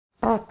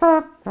Okay,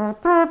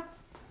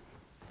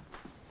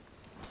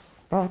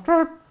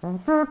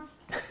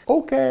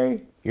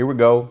 here we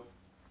go.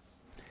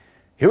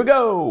 Here we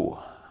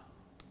go.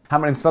 Hi,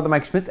 my name is Father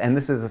Mike Schmitz, and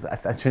this is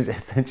Ascension.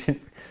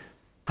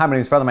 Hi, my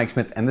name is Father Mike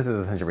Schmitz, and this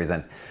is Ascension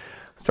Presents.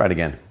 Let's try it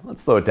again.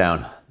 Let's slow it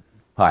down.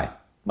 Hi,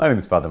 my name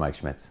is Father Mike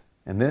Schmitz,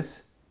 and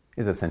this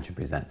is Ascension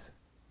Presents.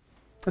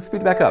 Let's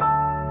speed back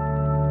up.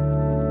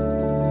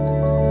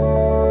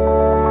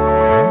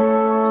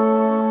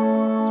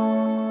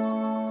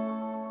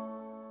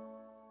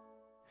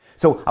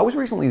 So I was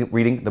recently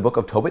reading the book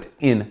of Tobit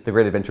in the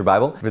Great Adventure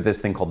Bible for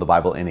this thing called the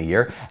Bible in a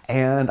Year,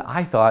 and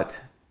I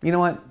thought, you know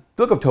what?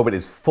 The book of Tobit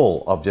is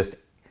full of just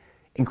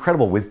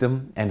incredible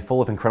wisdom and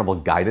full of incredible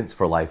guidance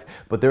for life.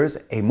 But there's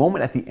a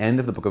moment at the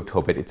end of the book of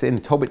Tobit. It's in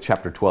Tobit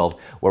chapter 12,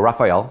 where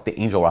Raphael, the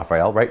angel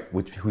Raphael, right,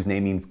 whose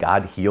name means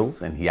God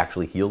heals, and he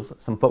actually heals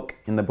some folk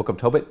in the book of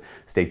Tobit.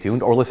 Stay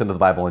tuned or listen to the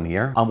Bible in a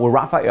Year. Where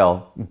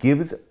Raphael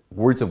gives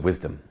words of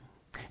wisdom.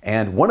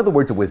 And one of the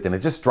words of wisdom, it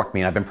just struck me,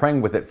 and I've been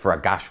praying with it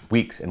for,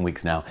 weeks and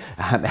weeks now,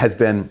 has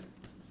been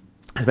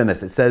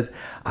this. It says,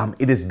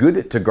 it is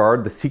good to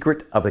guard the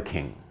secret of a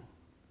king.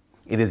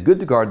 It is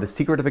good to guard the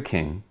secret of a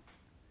king,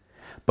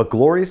 but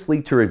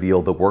gloriously to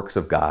reveal the works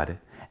of God,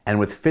 and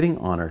with fitting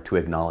honor to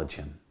acknowledge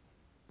him.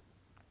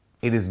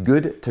 It is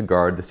good to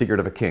guard the secret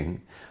of a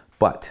king,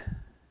 but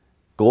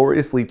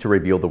gloriously to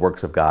reveal the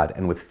works of God,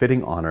 and with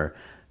fitting honor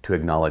to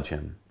acknowledge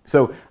him.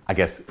 So I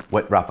guess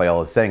what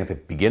Raphael is saying at the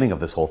beginning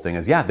of this whole thing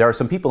is, yeah, there are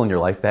some people in your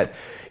life that,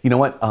 you know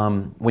what,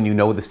 when you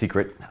know the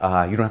secret,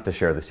 you don't have to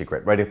share the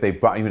secret, right? If they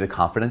brought you into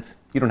confidence,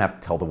 you don't have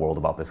to tell the world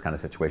about this kind of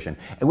situation,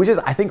 and which is,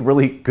 I think,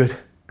 really good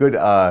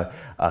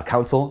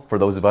counsel for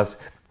those of us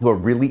who are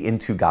really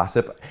into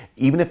gossip,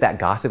 even if that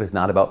gossip is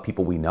not about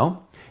people we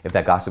know, if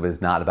that gossip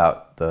is not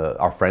about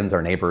our friends,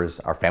 our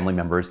neighbors, our family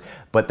members,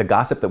 but the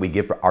gossip that we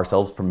give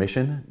ourselves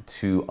permission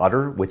to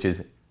utter, which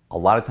is a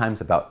lot of times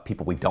about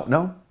people we don't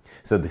know.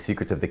 So the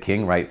secrets of the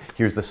king, right?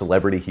 Here's the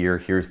celebrity here,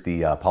 here's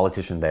the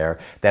politician there,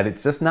 that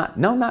it's just not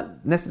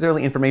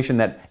necessarily information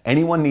that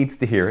anyone needs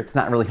to hear. It's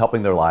not really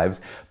helping their lives.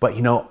 But,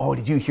 you know, oh,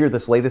 did you hear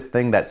this latest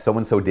thing that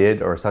so-and-so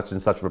did, or such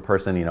and such of a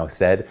person, you know,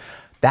 said?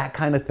 That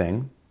kind of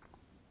thing.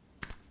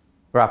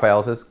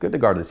 Raphael says, good to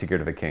guard the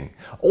secret of a king.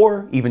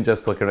 Or even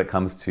just look when it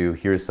comes to,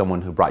 here's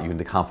someone who brought you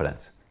into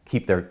confidence.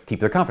 Keep their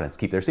confidence,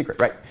 keep their secret,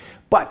 right?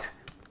 But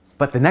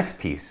the next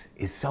piece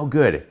is so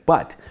good.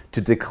 But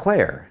to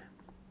declare,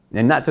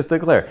 and not just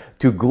declare,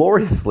 to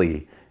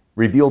gloriously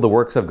reveal the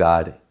works of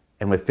God,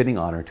 and with fitting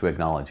honor to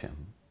acknowledge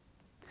him.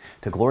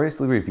 To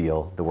gloriously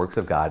reveal the works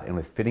of God, and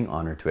with fitting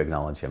honor to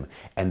acknowledge him.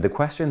 And the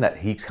question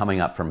that keeps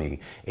coming up for me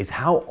is,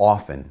 how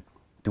often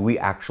do we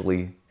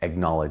actually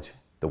acknowledge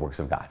the works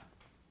of God?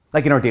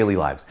 Like in our daily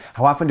lives,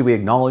 how often do we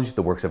acknowledge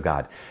the works of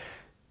God?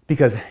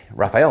 Because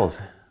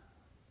Raphael's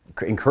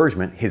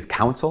encouragement, his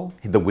counsel,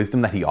 the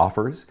wisdom that he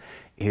offers,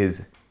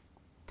 is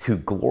to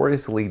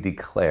gloriously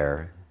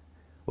declare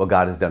what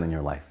God has done in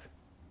your life.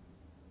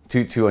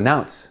 To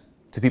announce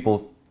to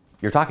people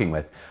you're talking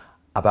with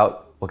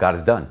about what God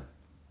has done.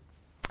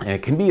 And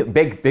it can be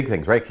big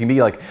things, right? It can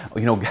be like,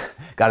 you know,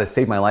 God has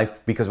saved my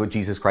life because of what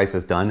Jesus Christ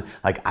has done.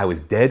 Like, I was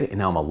dead and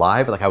now I'm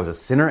alive. Like, I was a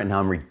sinner and now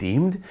I'm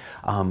redeemed.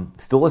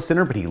 Still a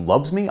sinner, but he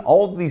loves me.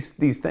 All of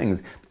these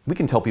things, we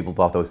can tell people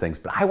about those things.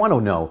 But I want to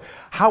know,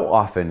 how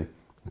often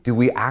do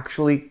we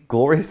actually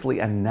gloriously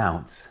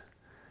announce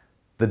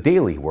the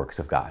daily works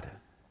of God?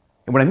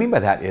 And what I mean by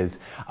that is,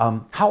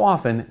 how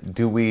often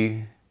do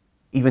we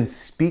even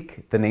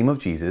speak the name of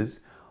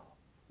Jesus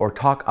or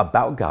talk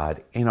about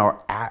God in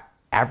our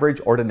average,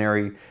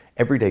 ordinary,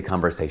 everyday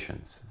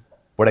conversations?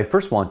 What I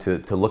first want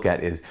to look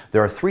at is,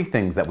 there are three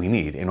things that we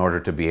need in order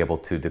to be able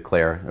to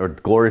declare or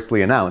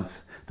gloriously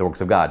announce the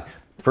works of God.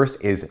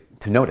 First is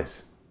to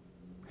notice.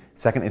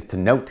 Second is to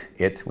note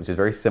it, which is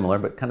very similar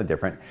but kind of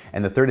different.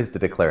 And the third is to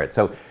declare it.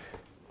 So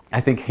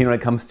I think, you know, when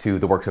it comes to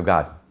the works of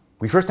God,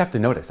 we first have to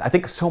notice. I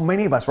think so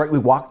many of us, right, we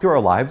walk through our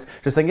lives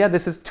just saying, yeah,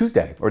 this is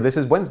Tuesday, or this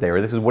is Wednesday, or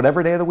this is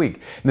whatever day of the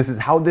week, and this is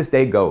how this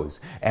day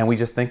goes. And we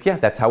just think, yeah,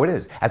 that's how it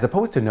is. As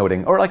opposed to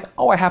noting, or like,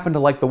 oh, I happen to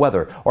like the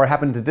weather, or I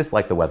happen to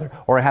dislike the weather,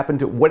 or I happen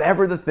to,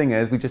 whatever the thing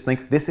is, we just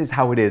think this is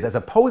how it is, as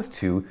opposed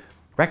to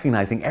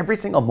recognizing every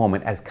single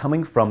moment as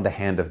coming from the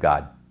hand of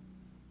God.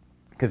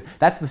 Because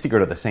that's the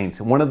secret of the saints.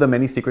 One of the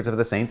many secrets of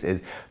the saints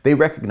is they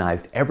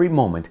recognized every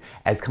moment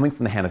as coming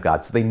from the hand of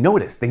God. So they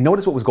noticed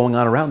what was going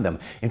on around them.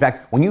 In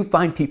fact, when you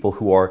find people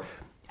who are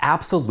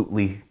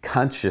absolutely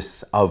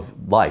conscious of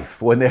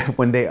life, when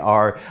they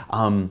are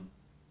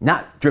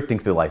not drifting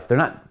through life, they're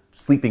not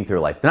sleeping through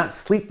life, they're not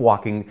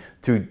sleepwalking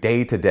through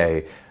day to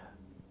day,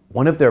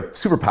 one of their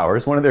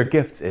superpowers, one of their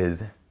gifts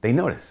is they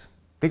notice.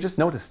 They just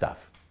notice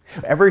stuff.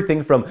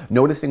 Everything from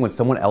noticing when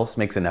someone else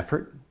makes an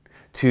effort,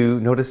 to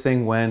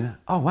noticing when,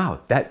 oh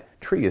wow,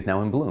 that tree is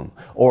now in bloom.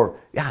 Or,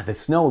 yeah, the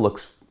snow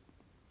looks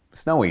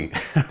snowy.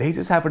 They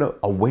just have an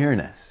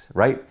awareness,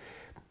 right?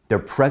 They're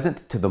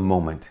present to the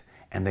moment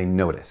and they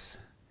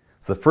notice.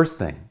 So the first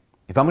thing,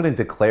 if I'm going to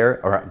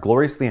declare or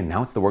gloriously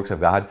announce the works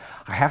of God,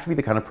 I have to be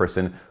the kind of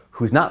person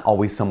who's not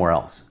always somewhere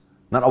else,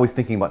 not always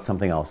thinking about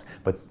something else,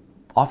 but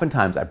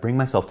oftentimes I bring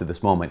myself to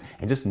this moment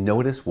and just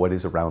notice what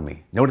is around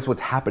me. Notice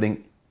what's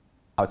happening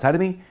outside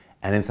of me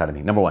and inside of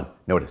me. Number one,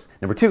 notice.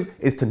 Number two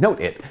is to note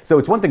it. So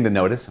it's one thing to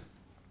notice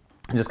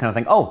and just kind of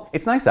think, oh,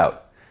 it's nice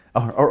out.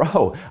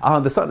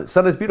 The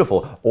sun is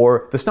beautiful,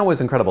 or the snow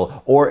is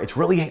incredible, or it's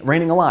really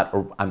raining a lot,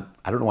 or I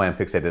don't know why I'm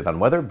fixated on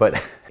weather,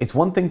 but it's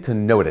one thing to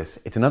notice.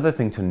 It's another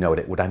thing to note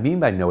it. What I mean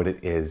by note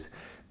it is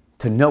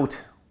to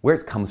note where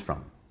it comes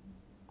from.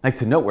 Like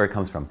to note where it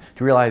comes from.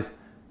 To realize,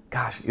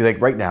 gosh, like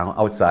right now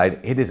outside,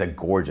 it is a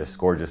gorgeous,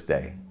 gorgeous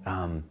day.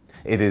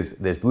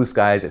 There's blue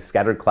skies, it's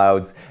scattered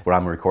clouds. Where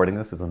I'm recording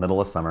this is the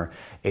middle of summer.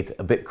 It's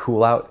a bit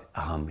cool out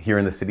here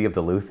in the city of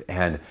Duluth,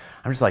 and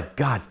I'm just like,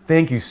 God,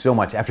 thank you so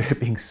much after it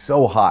being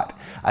so hot.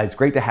 It's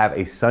great to have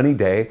a sunny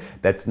day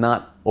that's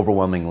not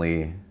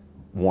overwhelmingly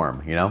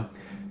warm, you know?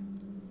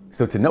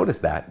 So to notice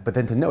that, but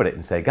then to note it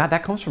and say, God,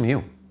 that comes from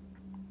you.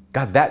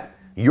 God,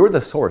 you're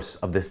the source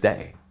of this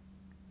day.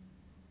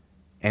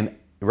 And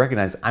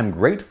recognize I'm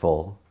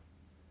grateful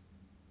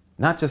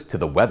not just to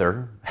the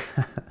weather,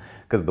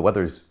 because the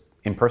weather's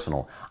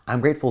impersonal.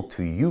 I'm grateful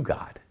to you,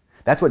 God.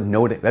 That's what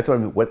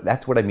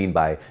I mean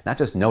by not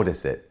just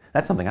notice it.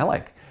 That's something I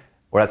like,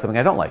 or that's something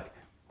I don't like.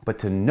 But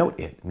to note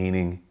it,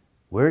 meaning,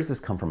 where does this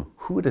come from?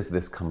 Who does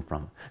this come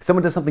from?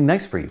 Someone does something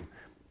nice for you.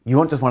 You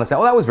don't just want to say,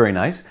 oh, that was very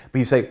nice, but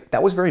you say,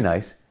 that was very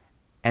nice,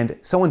 and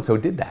so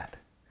did that.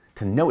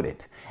 To note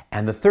it.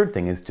 And the third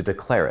thing is to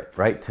declare it,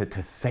 right?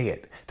 To say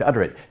it, to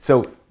utter it.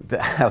 So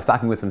I was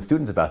talking with some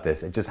students about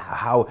this, and just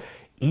how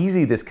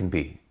easy this can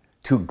be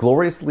to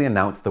gloriously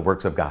announce the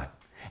works of God.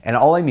 And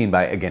all I mean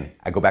by, again,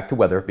 I go back to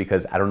weather,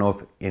 because I don't know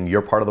if in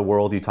your part of the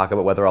world you talk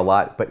about weather a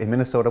lot, but in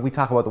Minnesota we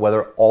talk about the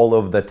weather all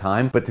of the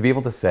time. But to be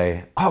able to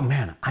say, oh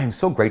man, I am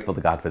so grateful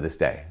to God for this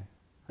day.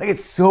 Like,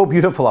 it's so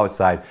beautiful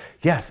outside.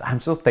 Yes, I'm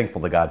so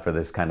thankful to God for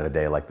this kind of a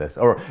day like this.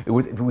 Or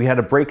we had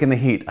a break in the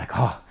heat. Like,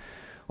 oh,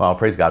 well,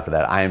 praise God for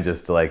that. I am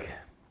just like,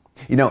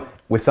 you know,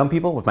 with some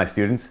people, with my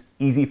students,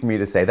 easy for me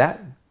to say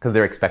that, because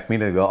they expect me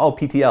to go, oh,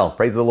 PTL,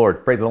 praise the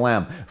Lord, praise the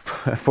Lamb,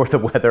 for the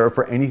weather or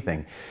for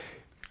anything.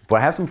 But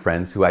I have some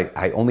friends who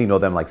I only know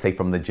them, like, say,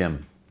 from the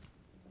gym.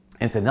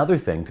 And it's another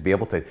thing to be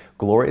able to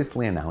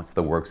gloriously announce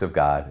the works of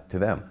God to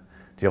them.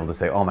 To be able to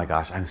say, oh my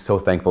gosh, I'm so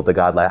thankful to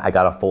God. I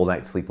got a full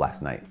night's sleep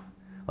last night.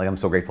 Like, I'm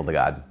so grateful to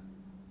God.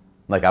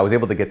 Like, I was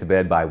able to get to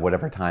bed by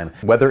whatever time.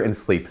 Weather and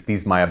sleep,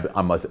 these my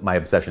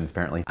obsessions,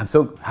 apparently. I'm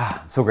so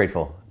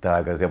grateful that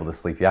I was able to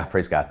sleep. Yeah,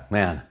 praise God,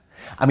 man.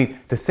 I mean,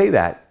 to say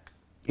that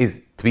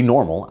is to be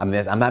normal. I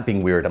mean, I'm not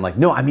being weird. I'm like,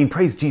 no, I mean,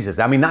 praise Jesus.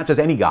 I mean, not just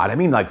any God. I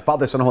mean, like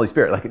Father, Son, Holy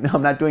Spirit. Like, no,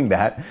 I'm not doing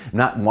that. I'm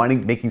not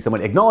making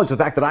someone acknowledge the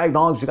fact that I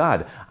acknowledge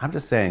God. I'm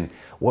just saying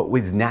what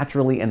was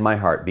naturally in my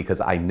heart,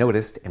 because I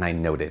noticed and I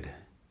noted.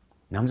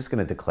 Now I'm just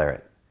going to declare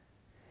it.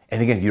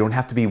 And again, you don't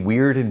have to be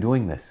weird in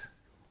doing this.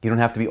 You don't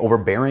have to be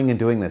overbearing in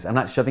doing this. I'm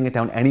not shoving it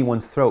down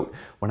anyone's throat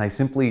when I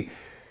simply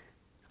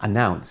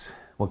announce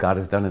what God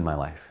has done in my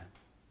life.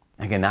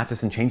 Again, not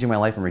just in changing my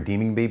life and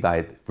redeeming me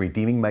by the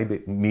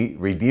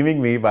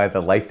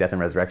life, death,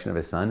 and resurrection of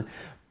His Son,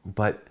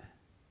 but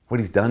what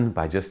He's done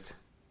by just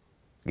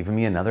giving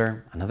me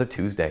another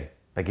Tuesday,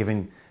 by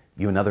giving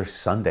you another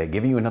Sunday,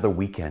 giving you another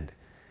weekend,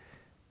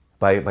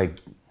 by I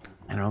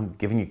don't know,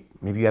 giving you,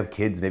 maybe you have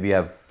kids, maybe you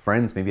have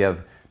friends, maybe you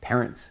have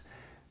parents,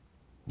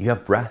 you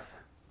have breath.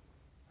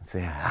 And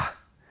say,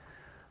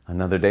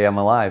 another day I'm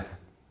alive.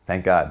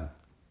 Thank God.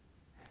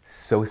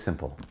 So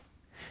simple.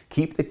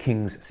 Keep the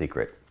king's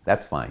secret.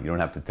 That's fine. You don't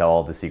have to tell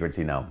all the secrets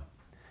you know.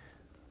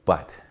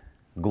 But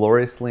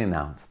gloriously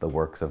announce the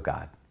works of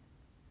God.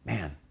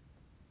 Man,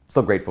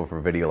 so grateful for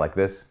a video like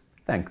this.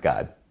 Thank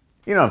God.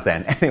 You know what I'm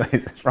saying?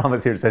 Anyways, from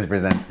us here at Says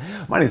Presents.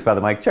 My name is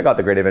Father Mike. Check out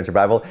the Great Adventure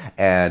Bible,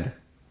 and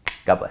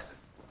God bless.